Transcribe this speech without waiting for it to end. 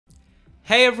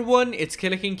Hey everyone, it's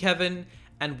KillerKingKevin,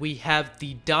 and we have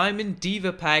the Diamond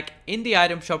Diva pack in the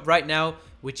item shop right now,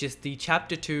 which is the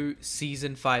Chapter 2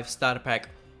 Season 5 starter pack.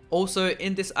 Also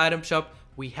in this item shop,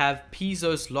 we have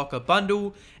Pizo's locker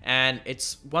bundle, and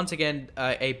it's once again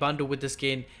a bundle with the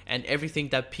skin and everything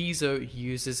that Pizo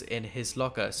uses in his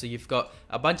locker. So you've got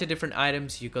a bunch of different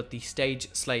items. You've got the Stage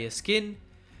Slayer skin,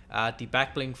 the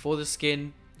back bling for the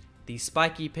skin, the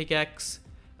spiky pickaxe,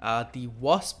 the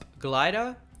wasp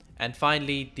glider, and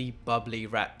finally the bubbly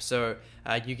wrap. So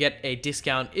you get a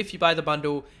discount if you buy the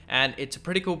bundle, and it's a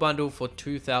pretty cool bundle for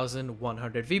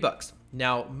 2,100 V-Bucks.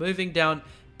 Now moving down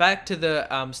back to the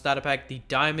starter pack, the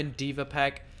Diamond Diva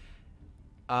pack.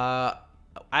 I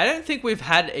don't think we've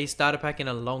had a starter pack in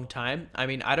a long time. I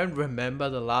mean, I don't remember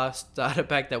the last starter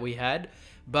pack that we had,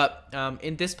 but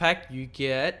in this pack you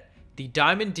get the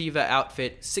Diamond Diva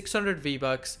outfit, 600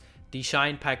 V-Bucks, the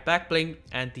Shine Pack back bling,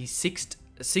 and the 6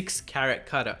 carat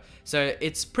cutter. So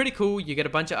it's pretty cool. You get a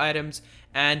bunch of items,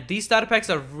 and these starter packs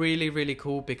are really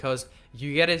cool because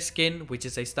you get a skin, which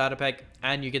is a starter pack,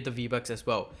 and you get the V-Bucks as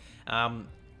well.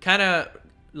 Kind of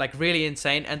like really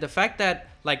insane. And the fact that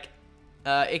like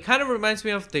it kind of reminds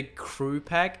me of the crew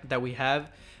pack that we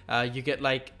have. You get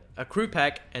like a crew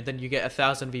pack, and then you get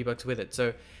 1,000 V-Bucks with it.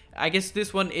 So I guess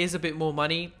this one is a bit more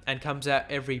money and comes out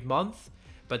every month,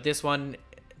 but this one,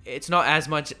 it's not as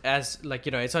much as, like,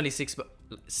 you know, it's only $6.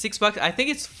 I think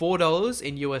it's $4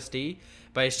 in USD,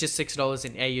 but it's just $6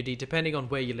 in AUD depending on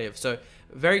where you live. So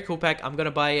very cool pack. I'm gonna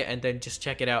buy it and then just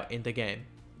check it out in the game.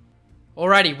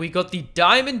 Alrighty, we got the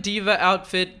Diamond Diva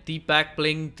outfit, the back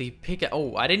bling, the pickaxe.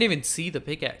 Oh, I didn't even see the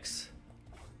pickaxe.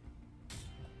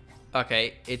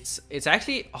 Okay, it's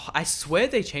actually, oh, I swear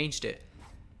they changed it.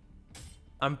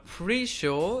 I'm pretty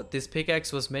sure this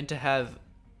pickaxe was meant to have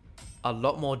a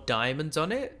lot more diamonds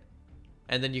on it,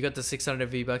 and then you got the 600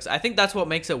 V-Bucks. I think that's what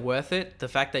makes it worth it, the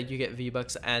fact that you get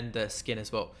V-Bucks and the skin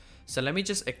as well. So let me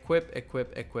just equip. I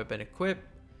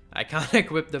can't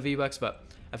equip the V-Bucks, but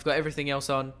I've got everything else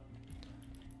on.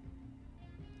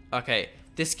 Okay,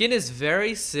 this skin is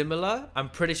very similar. I'm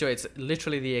pretty sure it's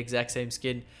literally the exact same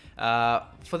skin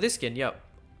for this skin. Yep.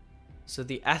 So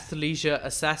the Athleisure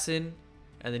Assassin,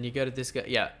 and then you go to this guy.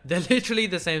 Yeah, they're literally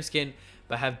the same skin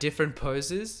but have different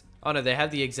poses. Oh no, they have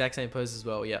the exact same pose as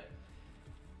well. Yeah.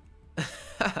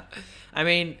 I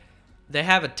mean, they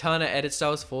have a ton of edit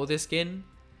styles for this skin.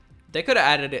 They could have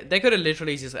added it. They could have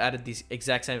literally just added these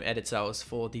exact same edit styles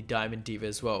for the Diamond Diva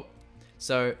as well.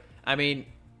 So I mean,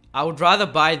 I would rather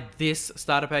buy this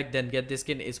starter pack than get this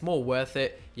skin. It's more worth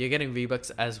it. You're getting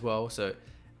V-Bucks as well, so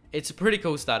it's a pretty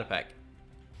cool starter pack.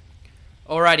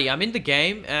 Alrighty, I'm in the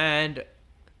game, and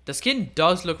the skin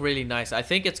does look really nice. I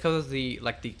think it's because of the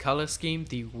color scheme,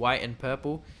 the white and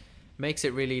purple, makes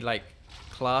it really like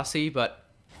classy. But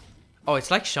oh,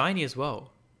 it's like shiny as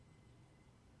well.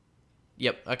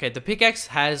 Yep. Okay, the pickaxe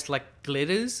has like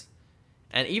glitters,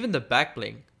 and even the back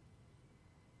bling.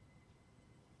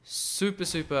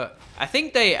 Super. I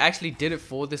think they actually did it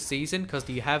for this season because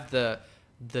you have the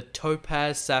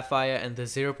topaz, sapphire, and the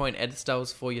 0-point edit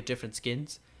styles for your different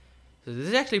skins. So this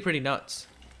is actually pretty nuts.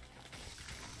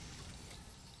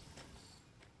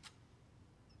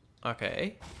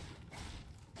 Okay.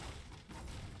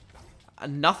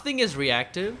 Nothing is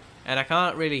reactive, and I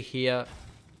can't really hear.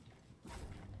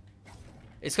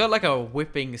 It's got like a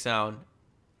whipping sound.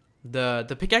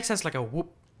 The pickaxe has like a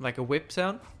whoop, like a whip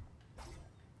sound.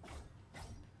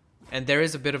 And there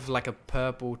is a bit of like a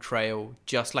purple trail,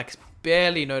 just like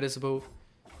barely noticeable.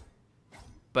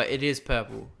 But it is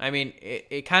purple. I mean,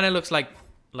 it kind of looks like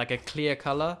a clear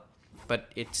color,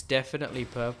 but it's definitely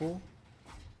purple.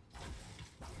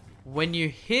 When you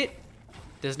hit,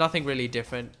 there's nothing really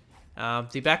different.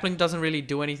 The backbling doesn't really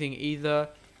do anything either.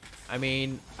 I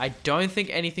mean, I don't think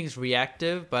anything's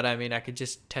reactive, but I mean, I could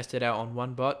just test it out on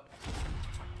one bot.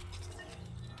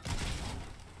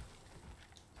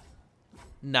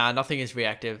 Nah, nothing is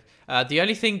reactive. The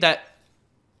only thing that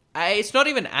it's not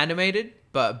even animated,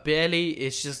 but barely.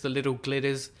 It's just the little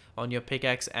glitters on your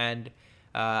pickaxe and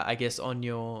I guess on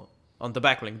the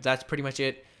backbling. That's pretty much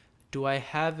it. Do I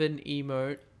have an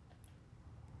emote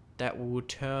that will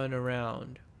turn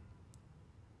around?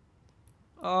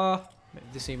 Oh,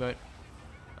 this emote.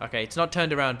 Okay, it's not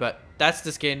turned around, but that's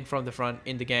the skin from the front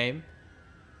in the game.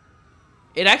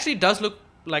 It actually does look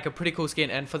like a pretty cool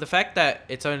skin, and for the fact that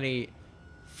it's only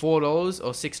 $4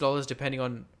 or $6 depending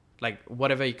on like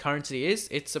whatever your currency is,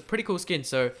 it's a pretty cool skin.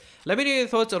 So let me know your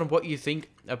thoughts on what you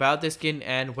think about this skin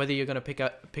and whether you're gonna pick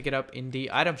it up in the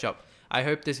item shop. I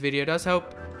hope this video does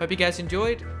help. Hope you guys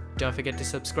enjoyed. Don't forget to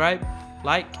subscribe,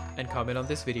 like, and comment on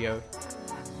this video.